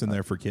jokes in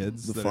there for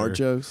kids. The fart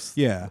jokes?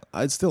 Yeah.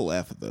 I'd still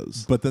laugh at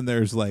those. But then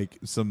there's like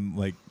some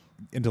like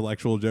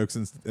intellectual jokes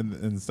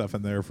and stuff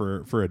in there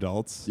for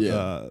adults.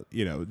 Yeah.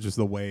 Just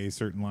the way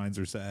certain lines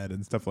are said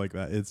and stuff like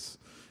that. It's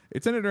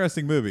an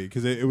interesting movie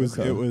because it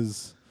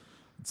was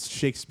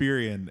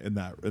Shakespearean in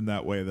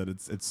that way that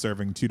it's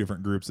serving two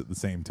different groups at the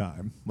same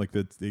time. Like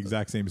the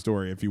exact same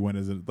story. If you went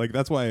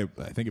that's why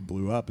I think it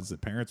blew up is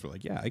that parents were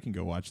like, yeah, I can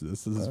go watch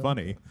this. This is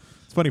funny.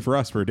 It's funny for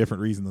us for a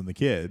different reason than the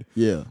kid.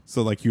 Yeah.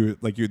 So you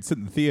would sit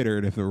in the theater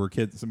and if there were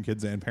some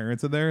kids and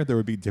parents in there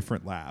would be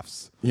different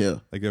laughs. Yeah.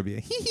 Like there would be a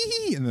hee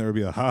hee hee and there would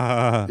be a ha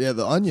ha ha. Yeah,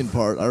 the onion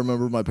part. I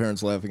remember my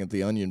parents laughing at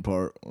the onion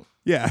part.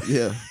 Yeah.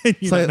 Yeah.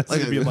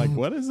 Being like,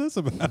 what is this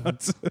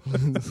about?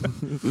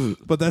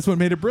 But that's what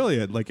made it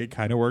brilliant. Like, it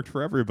kind of worked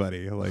for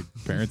everybody. Like,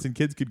 parents and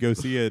kids could go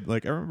see it.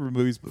 Like, I remember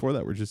movies before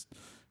that were just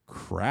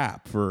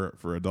crap for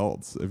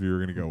adults if you were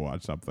going to go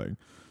watch something.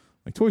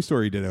 Like, Toy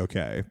Story did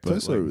okay. But Toy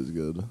Story was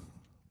good.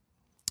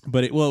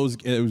 But it was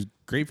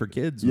great for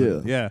kids.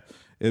 Yeah. Yeah.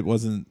 It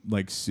wasn't,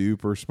 like,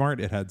 super smart.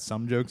 It had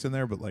some jokes in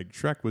there, but, like,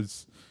 Shrek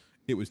was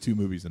two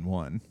movies in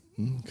one.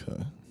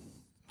 Okay.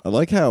 I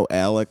like how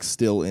Alex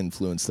still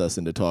influenced us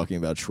into talking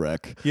about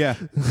Shrek. Yeah.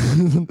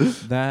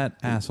 That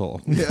asshole.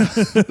 Yeah.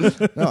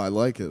 No, I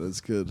like it. It's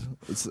good.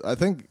 I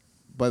think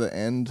by the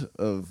end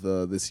of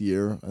this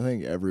year, I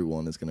think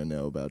everyone is going to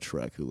know about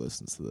Shrek who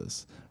listens to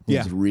this.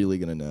 Who's really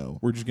going to know.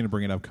 We're just going to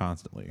bring it up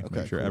constantly. Okay,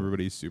 make sure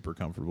everybody's super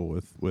comfortable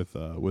with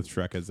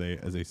Shrek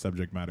as a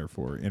subject matter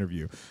for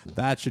interview.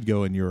 That should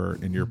go in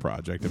your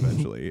project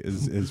eventually.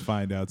 is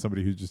find out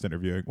somebody who's just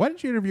interviewing. Why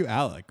didn't you interview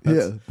Alec?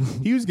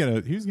 He was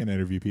gonna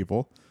interview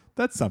people.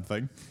 That's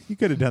something. You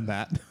could have done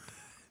that.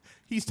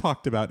 He's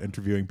talked about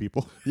interviewing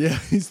people. Yeah,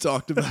 he's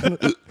talked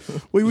about it.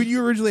 Wait, when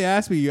you originally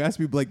asked me,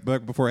 like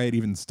before I had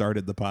even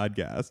started the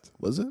podcast.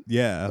 Was it?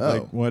 Yeah.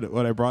 Oh. Like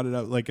when I brought it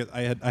up, like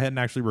I hadn't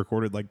actually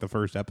recorded like the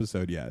first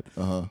episode yet.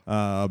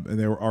 Uh-huh. And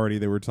they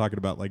were talking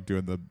about like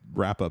doing the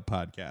wrap up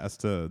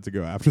podcast to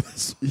go after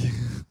this.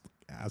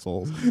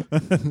 Assholes.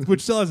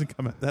 Which still hasn't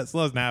come. That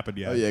still hasn't happened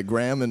yet. Oh yeah,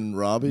 Graham and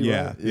Robbie.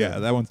 Yeah, right? yeah,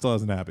 that one still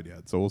hasn't happened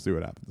yet. So we'll see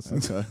what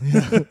happens.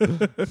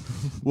 Okay.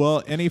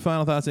 Well, any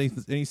final thoughts?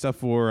 Any stuff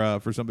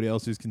for somebody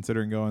else who's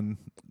considering going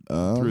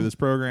through this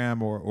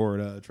program or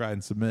to try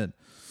and submit?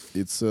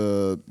 It's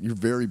you're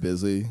very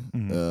busy.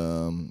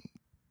 Mm-hmm.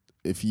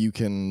 If you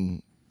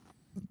can,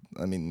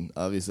 I mean,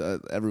 obviously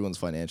everyone's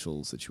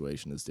financial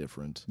situation is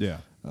different. Yeah.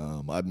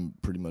 I'm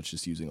pretty much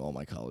just using all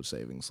my college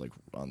savings, like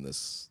on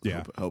this,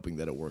 hoping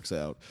that it works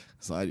out.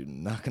 So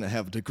I'm not going to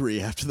have a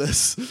degree after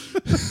this.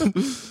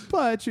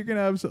 But you're going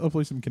to have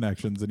hopefully some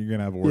connections, and you're going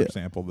to have a work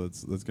sample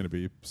that's going to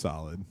be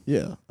solid.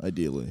 Yeah,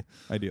 ideally.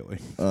 Ideally.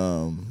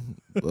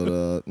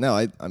 But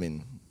no, I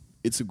mean,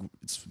 it's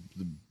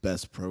the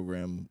best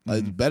program.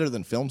 Better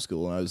than film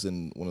school, and I was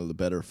in one of the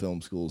better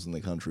film schools in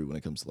the country when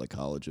it comes to like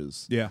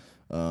colleges. Yeah.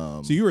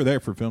 So you were there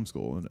for film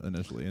school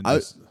initially. And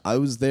I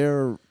was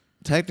there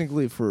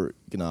technically for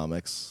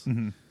economics.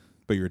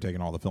 But you were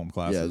taking all the film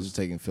classes. Yeah, I was just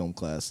taking film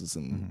classes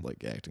and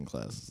like acting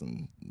classes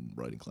and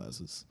writing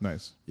classes.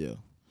 Nice. Yeah.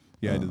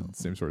 Yeah, I did the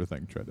same sort of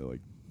thing. Tried to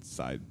like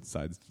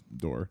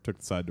took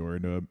the side door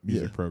into a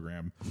music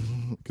program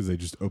because they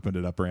just opened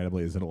it up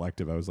randomly as an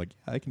elective. I was like,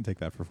 yeah, I can take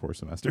that for 4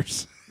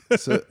 semesters.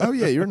 So,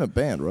 you're in a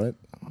band, right?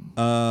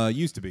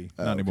 Used to be,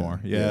 not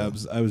anymore. Yeah,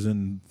 I was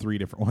in 3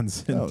 different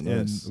ones,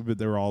 nice. but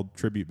they were all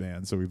tribute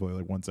bands. So we play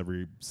like once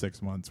every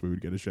 6 months. We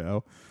would get a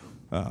show,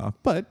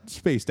 but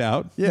spaced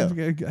out. Yeah,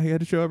 I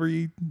had a show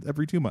every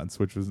 2 months,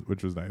 which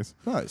was nice.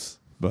 Nice.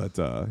 But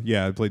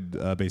I played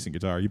bass and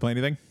guitar. You play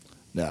anything?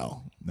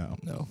 No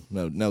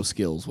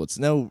skills.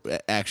 No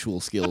actual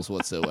skills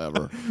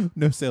whatsoever.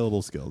 No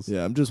saleable skills.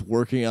 Yeah, I'm just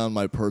working on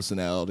my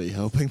personality,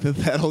 hoping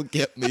that'll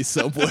get me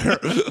somewhere.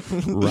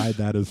 Ride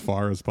that as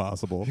far as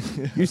possible.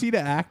 You see to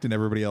act in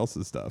everybody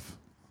else's stuff.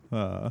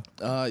 Yeah,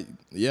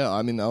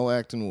 I mean, I'll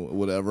act in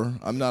whatever.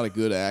 I'm not a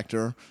good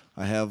actor.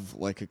 I have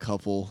like a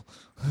couple.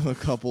 You're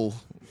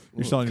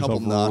selling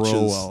yourself notches.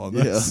 real well on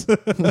this.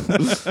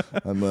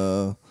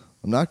 Yeah.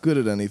 I'm not good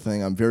at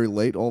anything. I'm very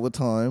late all the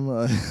time.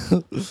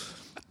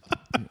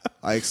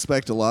 I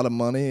expect a lot of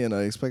money and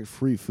I expect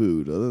free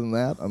food. Other than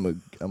that, I'm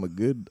a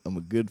good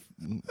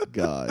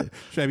guy.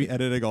 Should I be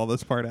editing all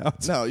this part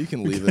out? No, you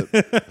can leave it.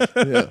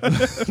 Yeah.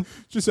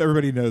 Just so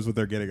everybody knows what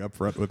they're getting up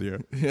front with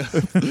you. Yeah.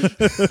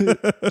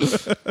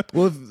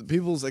 Well, if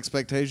people's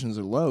expectations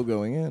are low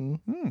going in,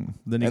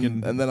 then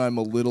and then I'm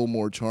a little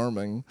more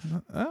charming.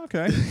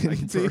 Okay, I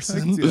can see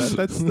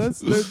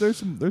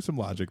that. There's some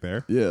logic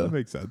there. Yeah, that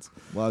makes sense.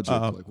 Logic,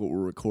 like what we're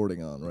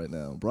recording on right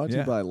now, brought to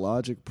you by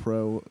Logic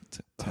Pro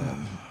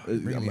 10.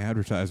 Bring the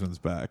advertisements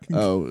back.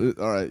 Oh,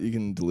 all right. You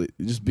can delete.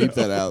 You just beep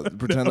that out.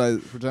 Pretend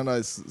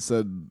I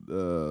said.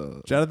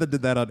 Jonathan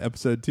did that on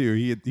episode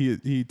 2.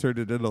 He turned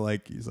it into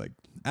like he's like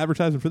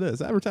advertisement for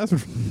this,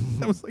 advertisement.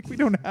 I was like, we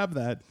don't have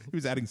that. He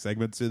was adding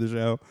segments to the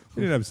show.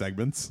 We didn't have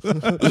segments.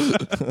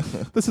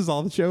 This is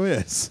all the show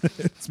is.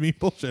 It's me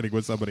bullshitting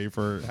with somebody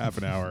for half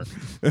an hour.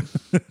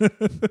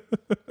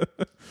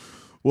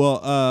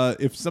 Well,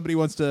 if somebody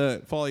wants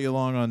to follow you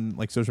along on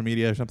like social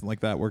media or something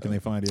like that, where can they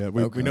find you?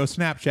 We know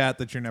Snapchat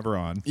that you're never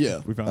on. Yeah,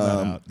 we found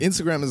that out.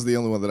 Instagram is the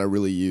only one that I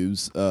really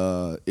use.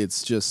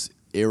 It's just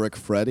Eric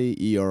Fretty,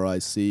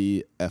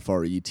 EricFretty,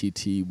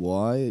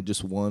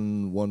 just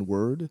one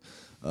word,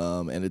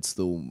 and it's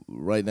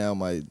right now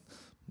my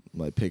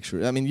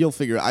picture. I mean, you'll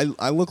figure.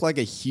 I look like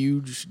a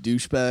huge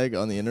douchebag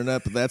on the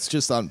internet, but that's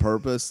just on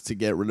purpose to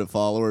get rid of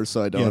followers,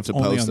 so I don't have to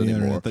post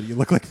anymore. That you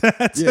look like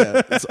that.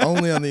 Yeah, it's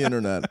only on the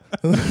internet.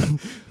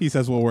 He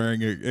says while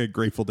wearing a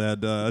Grateful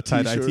Dead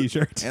tie-dye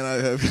T-shirt, and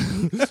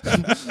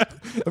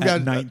I've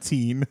got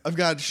 19. I've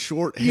got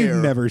short hair.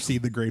 You've never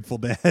seen the Grateful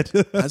Dead.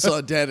 I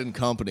saw Dead and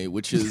Company,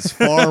 which is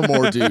far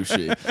more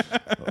douchey.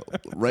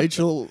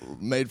 Rachel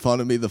made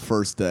fun of me the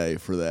first day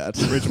for that.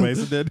 Rich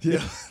Mason did.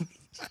 Yeah.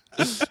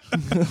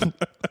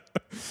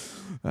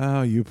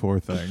 Oh, you poor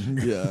thing.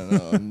 Yeah,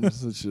 no, I'm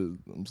such a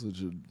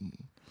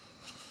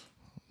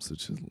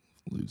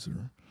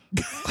loser.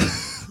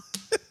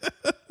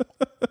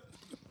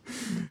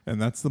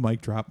 And that's the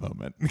mic drop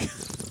moment.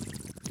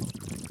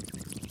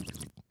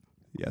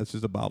 Yeah, it's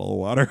just a bottle of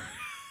water.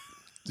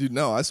 Dude,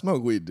 no, I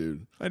smoke weed,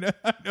 dude. I know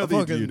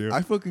that you do.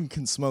 I fucking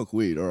can smoke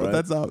weed, all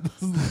right? But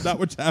this is not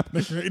what's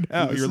happening right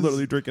now. You're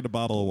literally drinking a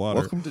bottle of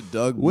water. Welcome to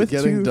Doug with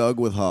Doug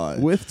with high.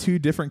 With 2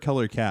 different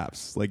color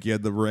caps. Like you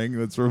had the ring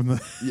that's from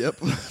the... Yep.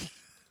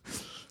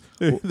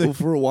 Well,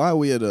 for a while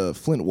we had a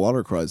Flint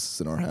water crisis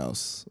in our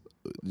house.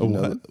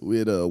 We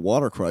had a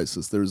water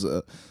crisis. There's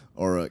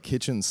our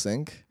kitchen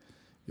sink.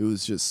 It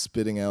was just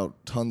spitting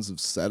out tons of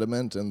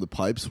sediment, and the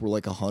pipes were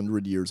like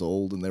 100 years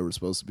old, and they were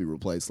supposed to be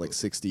replaced like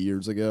 60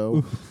 years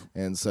ago.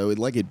 And so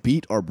it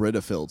beat our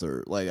Brita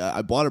filter. Like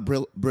I bought a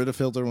Brita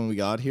filter when we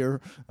got here.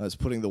 I was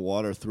putting the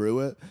water through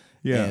it,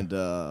 and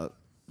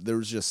there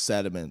was just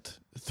sediment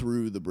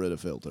through the Brita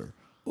filter.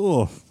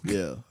 Oh,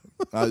 yeah.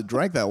 I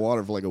drank that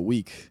water for like a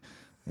week.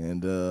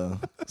 And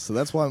so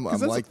that's why I'm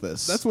like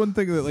this. That's one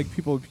thing that like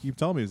people keep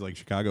telling me is like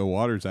Chicago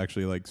water is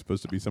actually like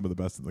supposed to be some of the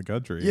best in the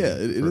country. Yeah,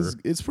 it is.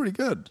 It's pretty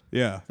good.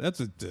 Yeah,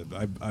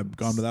 I've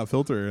gone without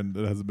filter and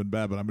it hasn't been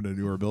bad, but I'm in a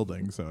newer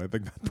building, so I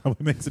think that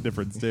probably makes a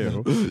difference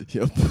too.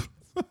 Yep.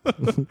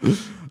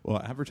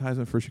 Well,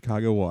 advertisement for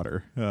Chicago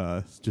water,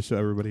 just so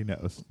everybody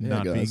knows,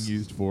 not being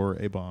used for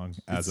a bong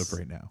as of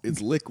right now.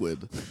 It's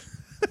liquid.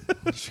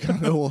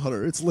 Chicago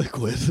water, it's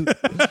liquid.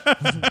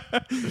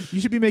 You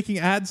should be making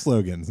ad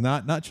slogans,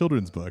 not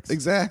children's books.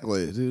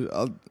 Exactly, dude.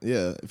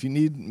 If you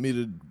need me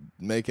to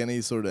make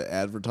any sort of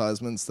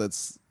advertisements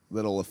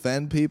that'll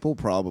offend people,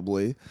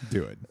 probably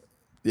do it.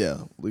 Yeah,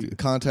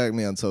 contact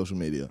me on social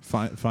media.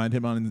 Find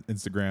him on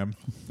Instagram,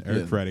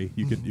 Eric Fretty.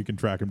 You can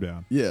track him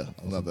down. Yeah,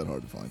 not that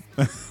hard to find.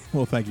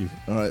 Well, thank you.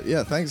 All right,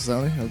 yeah, thanks,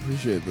 Tony. I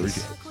appreciate this.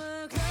 Appreciate it.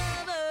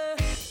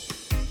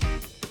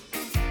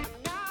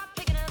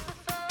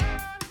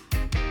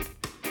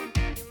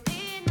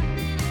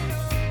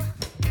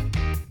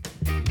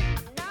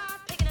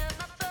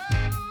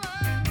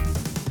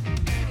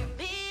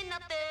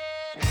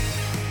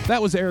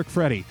 That was Eric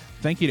Fretty.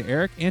 Thank you to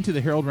Eric and to the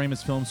Harold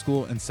Ramis Film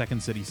School and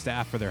Second City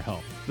staff for their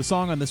help. The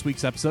song on this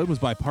week's episode was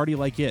by Party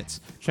Like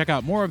It's. Check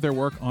out more of their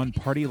work on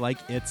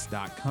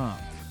partylikeits.com.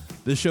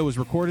 This show was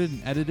recorded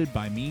and edited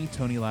by me,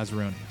 Tony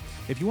Lazzaroni.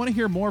 If you want to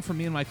hear more from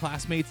me and my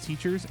classmates,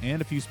 teachers,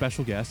 and a few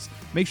special guests,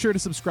 make sure to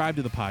subscribe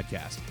to the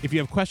podcast. If you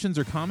have questions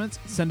or comments,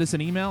 send us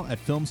an email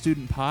at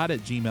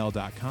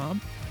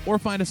filmstudentpod@gmail.com or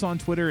find us on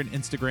Twitter and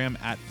Instagram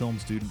at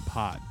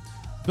filmstudentpod.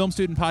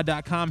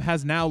 FilmStudentPod.com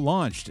has now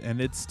launched,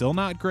 and it's still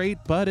not great,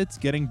 but it's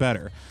getting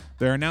better.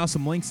 There are now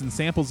some links and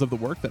samples of the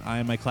work that I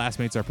and my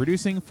classmates are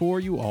producing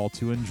for you all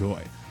to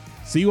enjoy.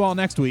 See you all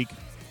next week.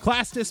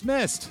 Class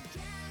dismissed!